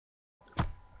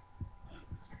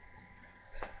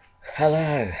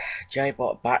Hello,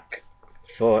 J-Bot back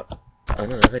for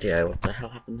another video. What the hell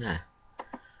happened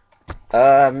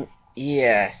there?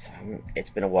 Yes,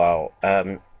 it's been a while.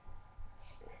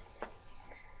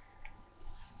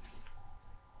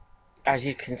 As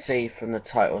you can see from the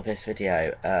title of this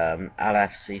video,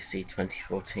 LFCC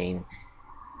 2014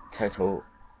 Total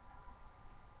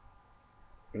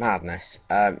Madness.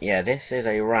 Yeah, this is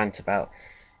a rant about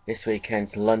this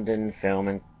weekend's London Film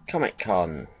and Comic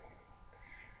Con,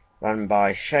 run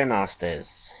by Showmasters.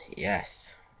 Yes.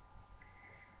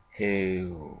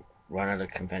 Who run other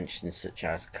conventions such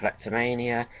as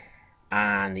Collectomania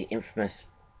and the infamous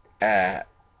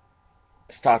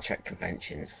Star Trek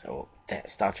conventions, or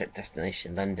Star Trek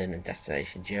Destination London and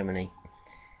Destination Germany,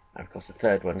 and of course the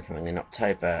third one coming in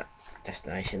October,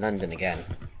 Destination London again.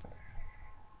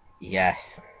 Yes.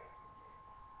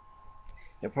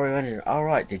 You're probably wondering,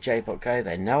 alright, did J-Bot go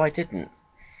there? No, I didn't.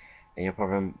 And you're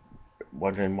probably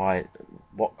wondering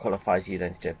what qualifies you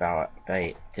then to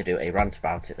do a rant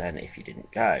about it then if you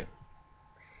didn't go.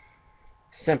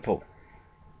 Simple.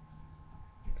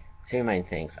 Two main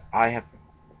things. I have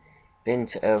been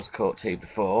to Earl's Court 2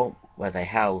 before, where they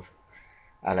held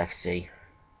LFCC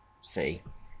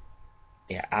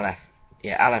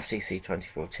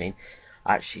 2014.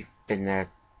 I actually been there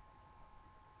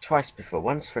twice before.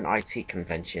 Once for an IT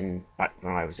convention back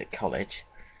when I was at college,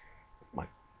 my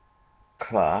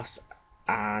class,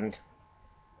 and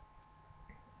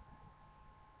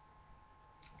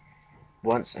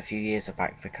once a few years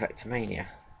back for Collectomania.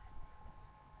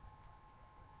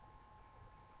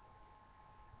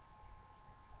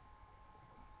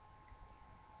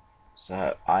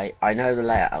 So I know the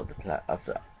layout of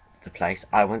the place.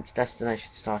 I went to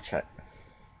Destination Star Trek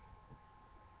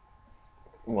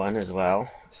 1 as well,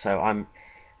 so I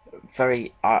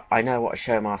know what a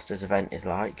Showmasters event is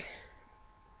like,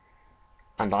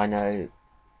 and I know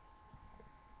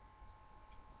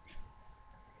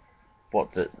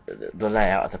what the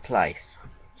layout of the place.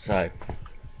 So,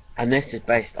 and this is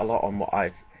based a lot on what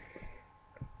I've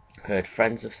heard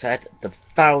friends have said, the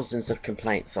thousands of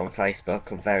complaints on Facebook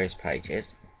on various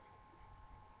pages,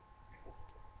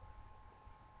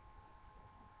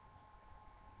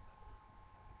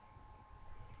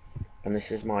 and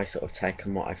this is my sort of take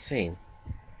on what I've seen.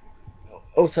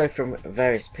 Also from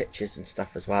various pictures and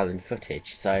stuff as well, and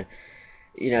footage. So,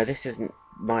 you know, this isn't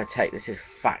my take, this is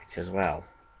fact as well.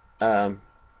 Of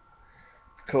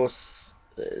course,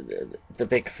 the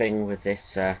big thing with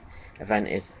this event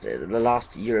is the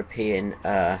last European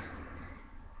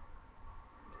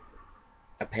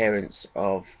appearance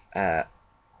of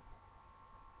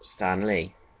Stan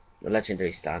Lee, the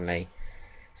legendary Stan Lee.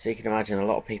 So you can imagine a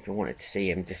lot of people wanted to see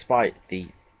him, despite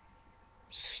the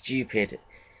stupid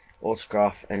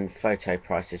autograph and photo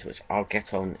prices, which I'll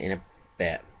get on in a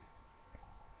bit.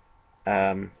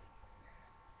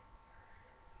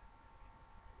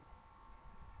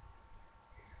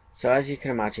 So as you can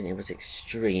imagine, it was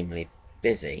extremely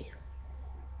busy.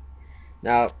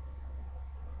 Now,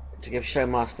 to give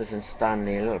Showmasters and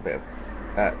Stanley a little bit of,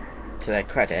 to their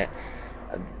credit,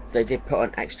 they did put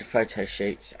on extra photo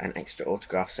shoots and extra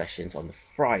autograph sessions on the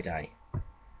Friday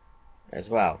as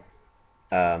well,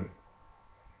 on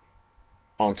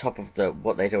top of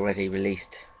what they'd already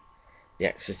released, the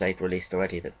extras they'd released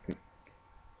already that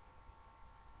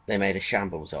they made a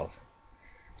shambles of.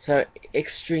 So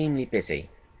extremely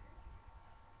busy.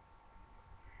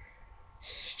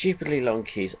 Stupidly long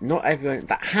queues. Not everyone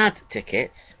that had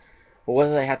tickets, or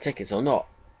whether they had tickets or not,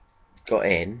 got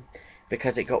in,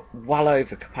 because it got well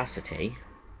over capacity,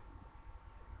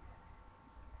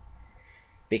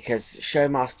 because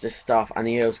Showmasters staff and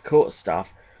the Earl's Court staff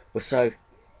were so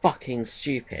fucking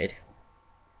stupid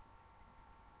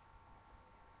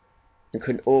and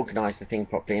couldn't organise the thing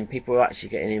properly, and people were actually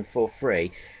getting in for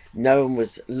free. No one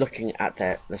was looking at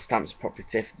the stamps properly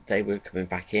if they were coming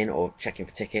back in or checking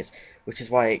for tickets, which is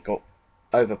why it got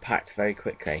overpacked very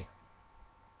quickly.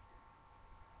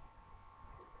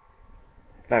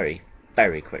 Very,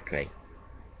 very quickly,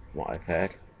 what I've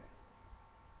heard.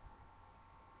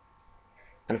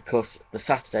 And of course, the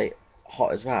Saturday,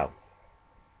 hot as well.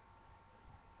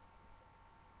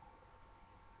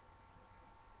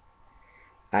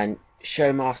 And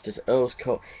Showmasters Earl's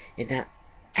Court, in that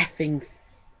effing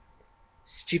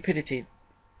stupidity,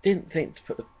 didn't think to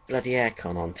put the bloody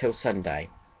aircon on till Sunday,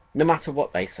 no matter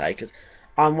what they say, because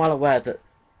I'm well aware that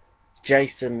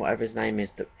Jason, whatever his name is,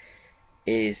 that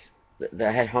is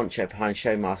the head honcho behind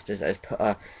Showmasters, has put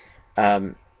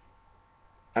a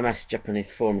message up on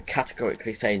his forum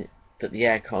categorically saying that the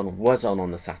aircon was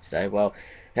on the Saturday. Well,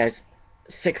 there's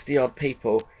 60 odd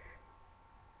people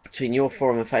between your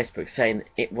forum and Facebook saying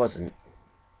it wasn't.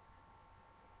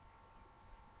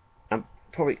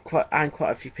 probably quite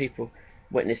a few people,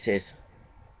 witnesses,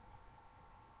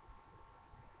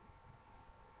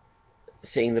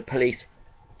 seeing the police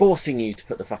forcing you to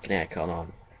put the fucking aircon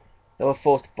on. They were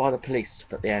forced by the police to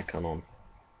put the aircon on.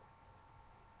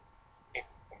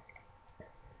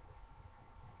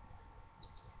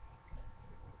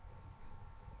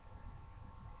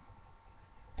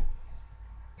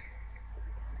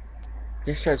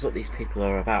 This shows what these people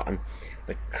are about, and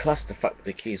the clusterfuck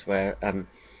the queues where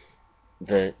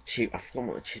the tube, I forgot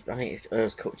what the tube, I think it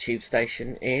was called tube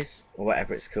station is, or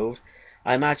whatever it's called.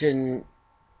 I imagine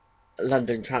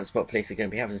London Transport Police are going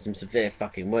to be having some severe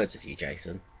fucking words with you,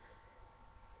 Jason.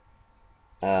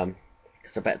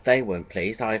 Because I bet they weren't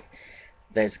pleased.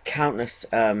 There's countless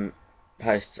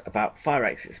posts about fire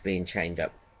exits being chained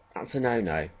up. That's a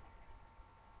no-no.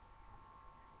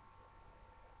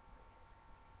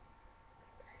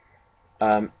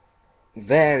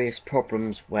 Various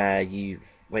problems where you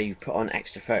put on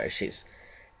extra photo shoots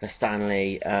for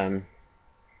Stanley,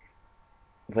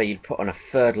 where you put on a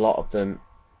third lot of them,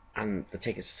 and the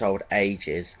tickets were sold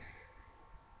ages.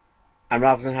 And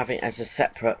rather than having it as a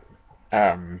separate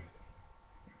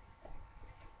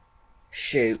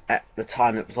shoot at the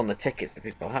time that was on the tickets that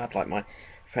people had, like my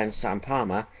friend Sam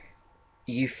Palmer,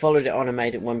 you followed it on and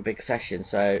made it one big session.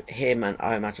 So him and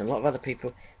I imagine a lot of other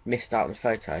people missed out on the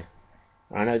photo.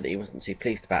 I know that he wasn't too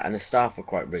pleased about it, and the staff were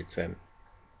quite rude to him.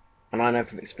 And I know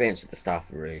from experience that the staff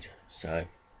were rude, so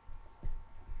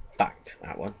backed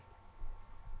that one.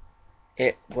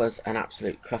 It was an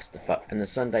absolute clusterfuck, and the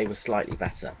Sunday was slightly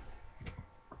better,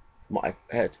 from what I've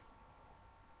heard.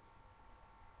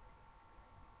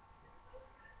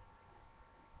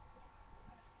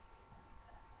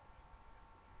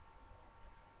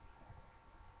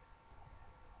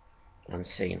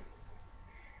 Unseen.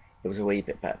 It was a wee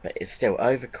bit better, but it's still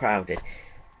overcrowded.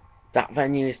 That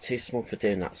venue is too small for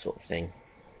doing that sort of thing.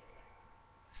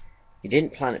 You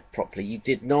didn't plan it properly. You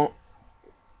did not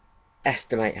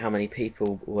estimate how many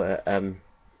people were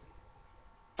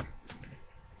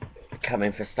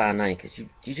coming for Stand 9, because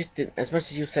you just didn't. As much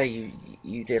as you say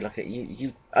you did, like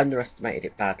you underestimated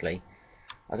it badly.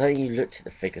 I don't think you looked at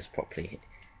the figures properly.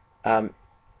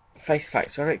 Face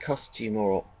facts, whether it costs you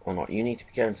more or not, you need to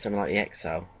be going to something like the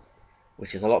XL,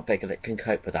 which is a lot bigger, that can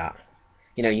cope with that.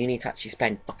 You know, you need to actually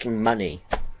spend fucking money,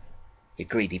 you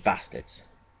greedy bastards.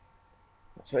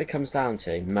 That's what it comes down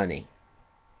to, money.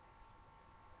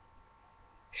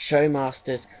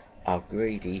 Showmasters are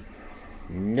greedy,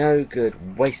 no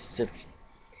good wastes of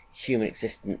human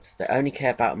existence. They only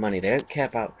care about money. They don't care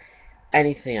about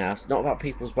anything else, not about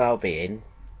people's well-being.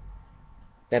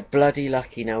 They're bloody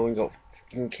lucky no one got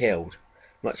fucking killed,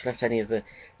 much less any of the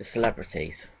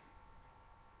celebrities.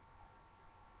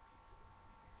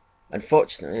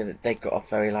 Unfortunately, they got off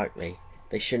very lightly.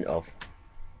 They shouldn't have.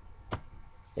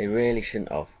 They really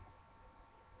shouldn't have.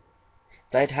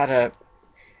 They'd had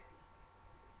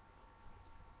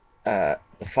the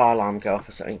fire alarm go off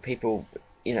or something, people,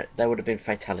 you know, there would have been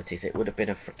fatalities. It would have been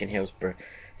a freaking Hillsborough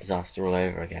disaster all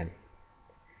over again.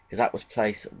 Because that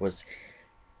place was,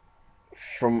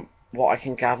 from what I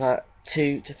can gather,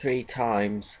 2 to 3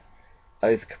 times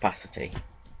over capacity,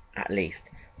 at least,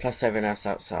 plus everyone else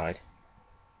outside.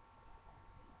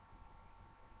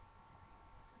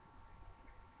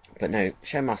 But no,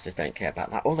 Showmasters don't care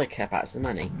about that. All they care about is the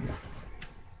money.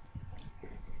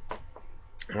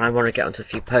 And I want to get onto a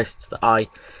few posts that I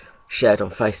shared on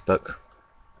Facebook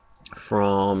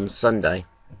from Sunday.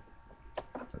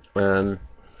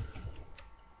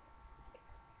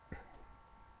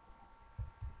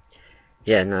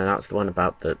 Yeah, no, that's the one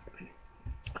about the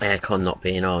aircon not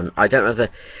being on. I don't know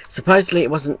supposedly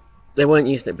it wasn't. They weren't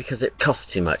using it because it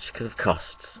cost too much, because of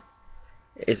costs.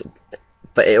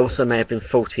 But it also may have been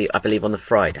faulty, I believe, on the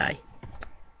Friday.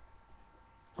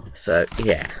 So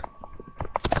yeah.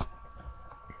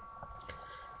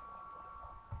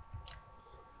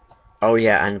 Oh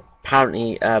yeah, and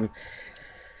apparently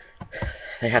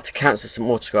they had to cancel some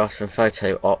autographs from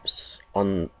photo ops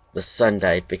on the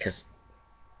Sunday because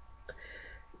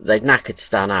they'd knackered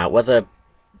Stan out. Whether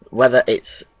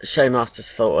it's Showmaster's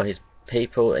fault or his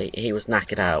people, he was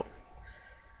knackered out.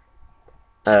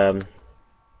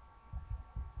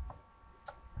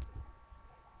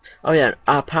 Oh yeah,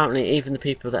 apparently even the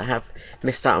people that have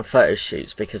missed out on photo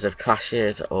shoots because of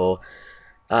clashes or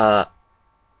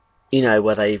you know,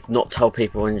 where they've not told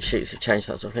people when shoots have changed,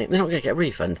 that sort of thing, they're not going to get a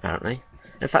refund, apparently.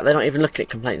 In fact, they're not even looking at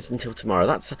complaints until tomorrow.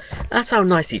 That's how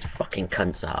nice these fucking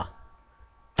cunts are.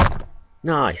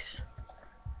 Nice.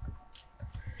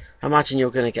 I imagine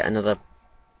you're going to get another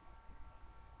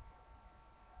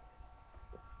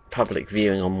public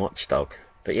viewing on Watchdog.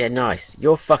 But yeah, nice.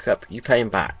 Your fuck up, you pay him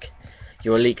back.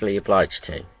 You're legally obliged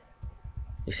to.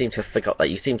 You seem to have forgot that.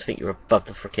 You seem to think you're above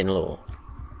the frickin' law.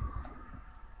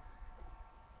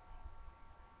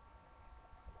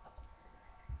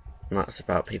 And that's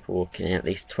about people walking in. At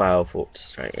least 12 walked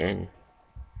straight in.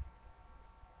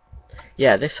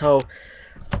 Yeah, this whole...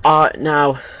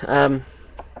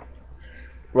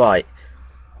 right.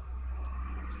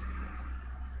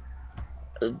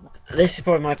 This is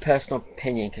probably my personal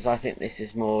opinion, because I think this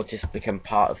is more just become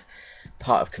part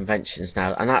of conventions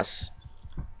now, and that's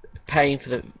paying for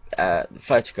the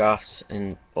photographs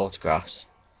and autographs.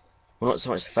 Well, not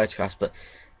so much the photographs, but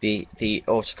the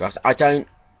autographs. I don't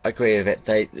agree with it.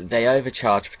 They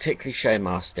overcharge, particularly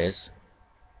Showmasters.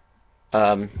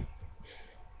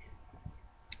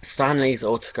 Stanley's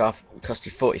autograph cost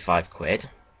you 45 quid.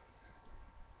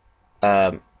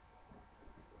 And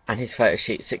his photo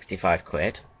sheet 65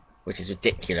 quid, which is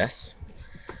ridiculous.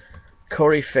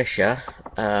 Corey Fisher,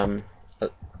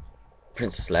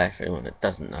 Princess Leia, for anyone that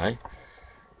doesn't know,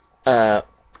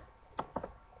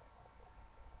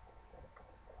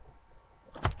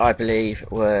 I believe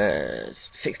was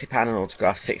 £60 an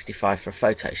autograph, 65 for a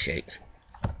photo sheet.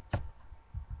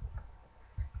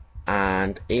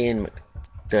 And Ian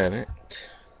McDermott,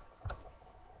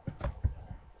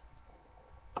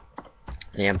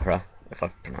 the Emperor, if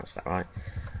I've pronounced that right,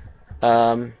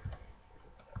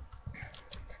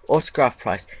 autograph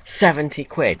price 70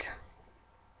 quid,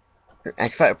 and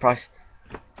his photo price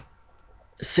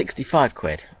 65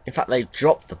 quid. In fact, they've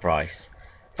dropped the price.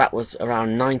 That was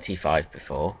around 95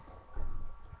 before.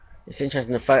 It's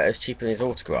interesting, the photo's cheaper than his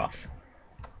autograph.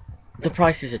 The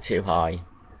prices are too high.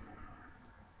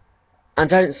 And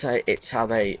don't say it's how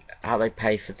they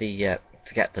pay for the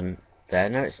to get them there.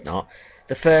 No, it's not.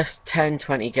 The first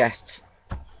 10-20 guests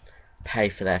pay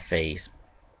for their fees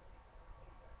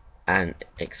and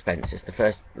expenses. The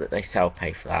first that they sell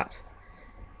pay for that.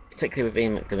 Particularly with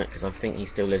Ian McDermott, because I think he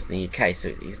still lives in the UK, so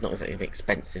he's not exactly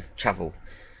expensive travel,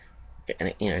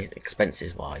 you know,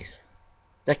 expenses wise.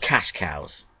 They're cash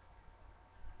cows.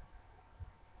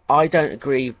 I don't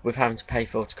agree with having to pay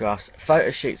for autographs.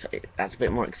 Photo shoots, that's a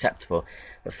bit more acceptable,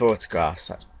 but for autographs,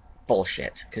 that's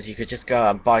bullshit, because you could just go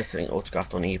and buy something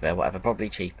autographed on eBay or whatever, probably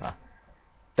cheaper.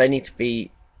 They need to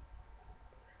be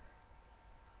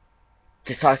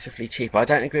decisively cheaper. I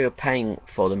don't agree with paying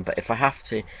for them, but if I have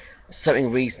to,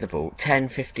 something reasonable,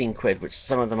 10-15 quid, which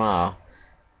some of them are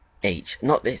each,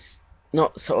 not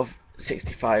sort of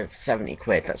 65-70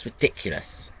 quid. That's ridiculous.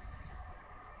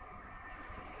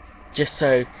 Just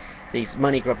so these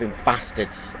money grubbing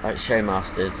bastards like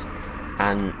Showmasters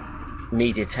and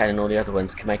Media 10 and all the other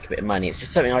ones can make a bit of money. It's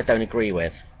just something I don't agree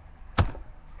with.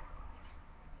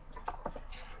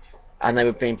 And they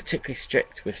were being particularly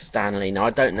strict with Stanley. Now,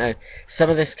 I don't know, some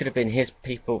of this could have been his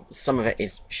people, some of it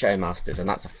is Showmasters, and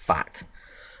that's a fact.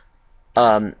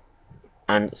 And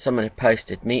someone had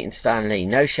posted, meeting Stanley,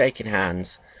 no shaking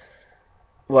hands.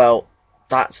 Well,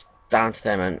 that's down to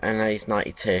them, and I know he's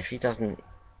 92. If he doesn't,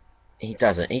 he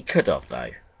doesn't. He could have, though.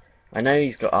 I know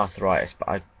he's got arthritis,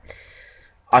 but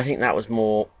I think that was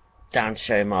more down to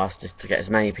Showmasters to get as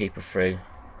many people through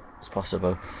as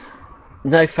possible.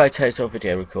 No photos or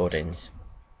video recordings.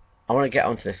 I want to get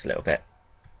onto this a little bit.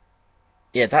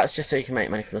 Yeah, that's just so you can make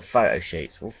money from the photo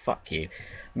shoots. Well, fuck you.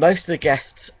 Most of the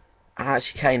guests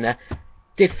actually came there,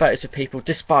 did photos of people,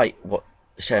 despite what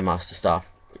the Showmaster staff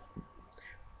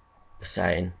were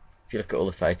saying, if you look at all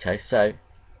the photos. So,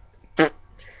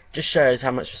 just shows how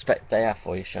much respect they have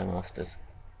for you, Showmasters.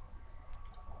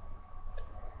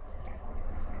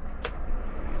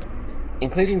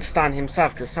 Including Stan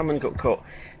himself, because someone got caught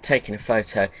taking a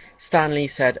photo. Stanley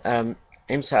said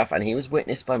himself, and he was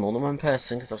witnessed by more than one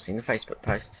person, because I've seen the Facebook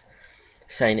posts,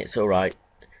 saying it's alright.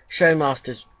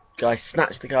 Showmasters guy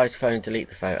snatched the guy's phone and delete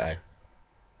the photo.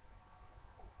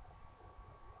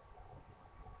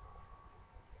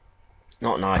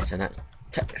 Not nice, and that's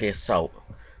technically assault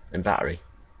and battery,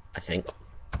 I think.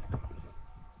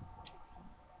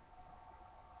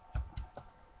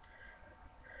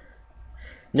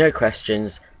 No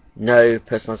questions, no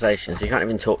personalisation, so you can't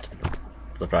even talk to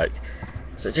the bloke.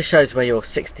 So it just shows where your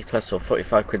 60 plus or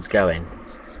 45 quid's going.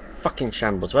 Fucking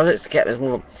shambles. Whether it's to get as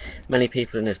many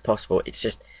people in as possible, it's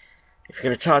just, if you're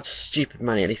going to charge stupid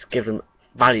money, at least give them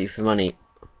value for money.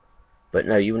 But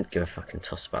no, you wouldn't give a fucking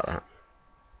toss about that.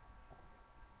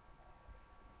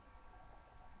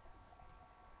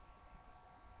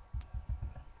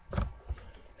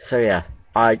 So yeah,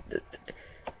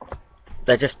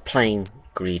 they're just plain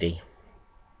greedy.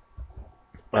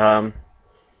 In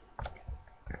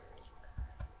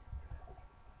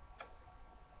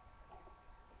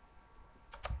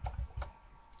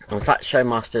fact,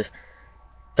 Showmasters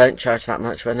don't charge that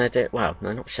much when they do it. Well,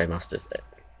 no, not Showmasters.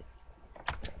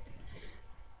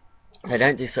 They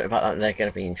don't do something about that, they're going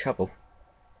to be in trouble.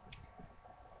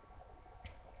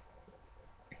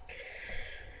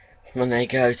 When they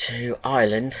go to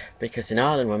Ireland, because in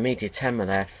Ireland when Media 10 were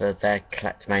there for their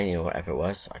Collectomania or whatever it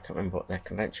was, I can't remember what their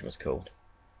convention was called,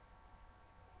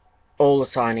 all the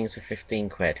signings were 15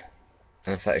 quid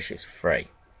and the photo shoots were free.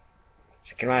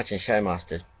 So you can imagine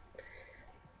Showmasters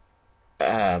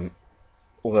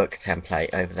work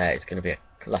template over there is going to be a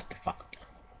clusterfuck.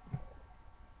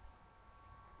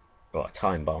 Or a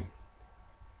time bomb.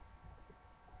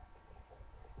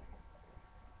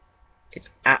 It's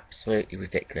absolutely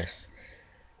ridiculous.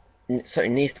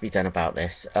 Something needs to be done about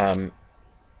this.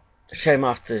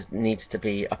 Showmasters needs to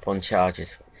be up on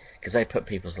charges because they put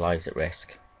people's lives at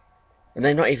risk. And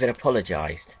they've not even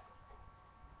apologised.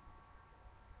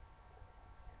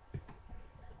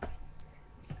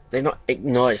 They've not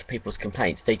acknowledged people's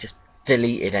complaints. They just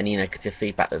deleted any negative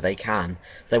feedback that they can.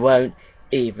 They won't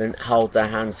even hold their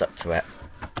hands up to it.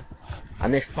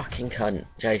 And this fucking cunt,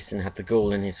 Jason, had the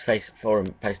gall in his face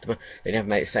forum post. They never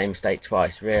made the same mistake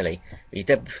twice, really. But you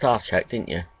did with Star Trek, didn't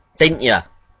you? Didn't you?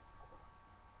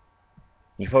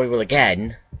 You probably will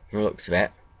again, from the looks of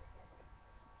it.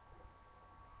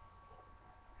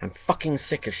 I'm fucking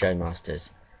sick of Showmasters.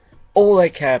 All they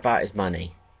care about is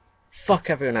money. Fuck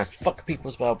everyone else. Fuck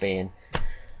people's well-being.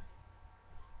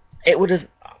 It would have...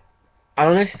 I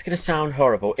don't know if it's going to sound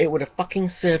horrible. It would have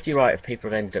fucking served you right if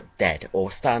people had ended up dead. Or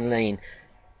Stan Lee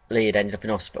had ended up in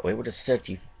hospital. It would have served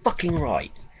you fucking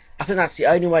right. I think that's the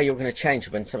only way you're going to change,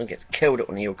 when someone gets killed at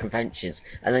one of your conventions.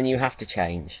 And then you have to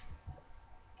change.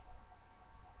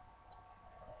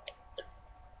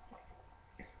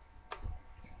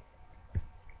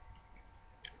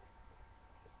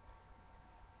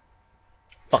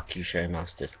 Fuck you,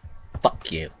 Showmasters. Fuck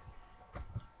you.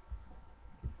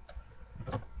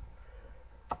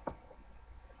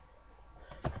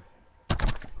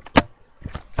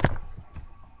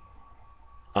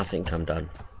 I think I'm done.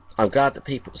 I'm glad that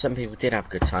some people did have a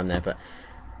good time there, but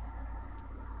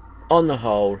on the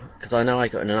whole, because I know I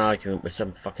got in an argument with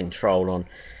some fucking troll on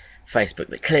Facebook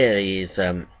that clearly is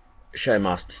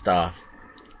Showmaster staff,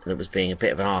 that was being a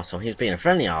bit of an arsehole. He was being a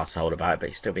friendly arsehole about it, but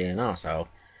he's still being an arsehole.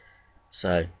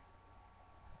 So,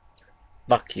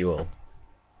 fuck you all.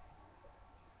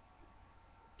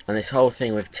 And this whole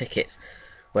thing with tickets,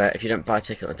 where if you don't buy a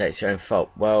ticket on the date, it's your own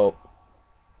fault. Well,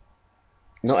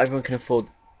 not everyone can afford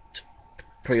to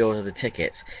pre-order the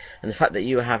tickets, and the fact that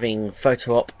you are having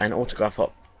photo op and autograph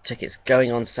op tickets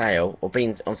going on sale, or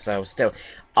being on sale still,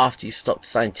 after you stopped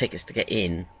selling tickets to get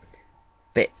in,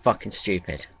 bit fucking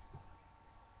stupid.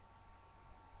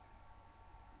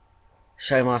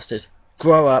 Showmasters,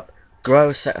 grow up, grow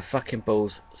a set of fucking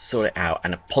balls, sort it out,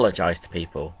 and apologise to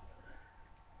people.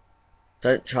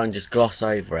 Don't try and just gloss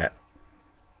over it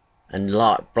and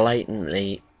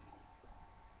blatantly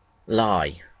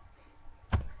lie.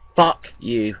 Fuck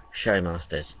you,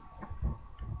 Showmasters.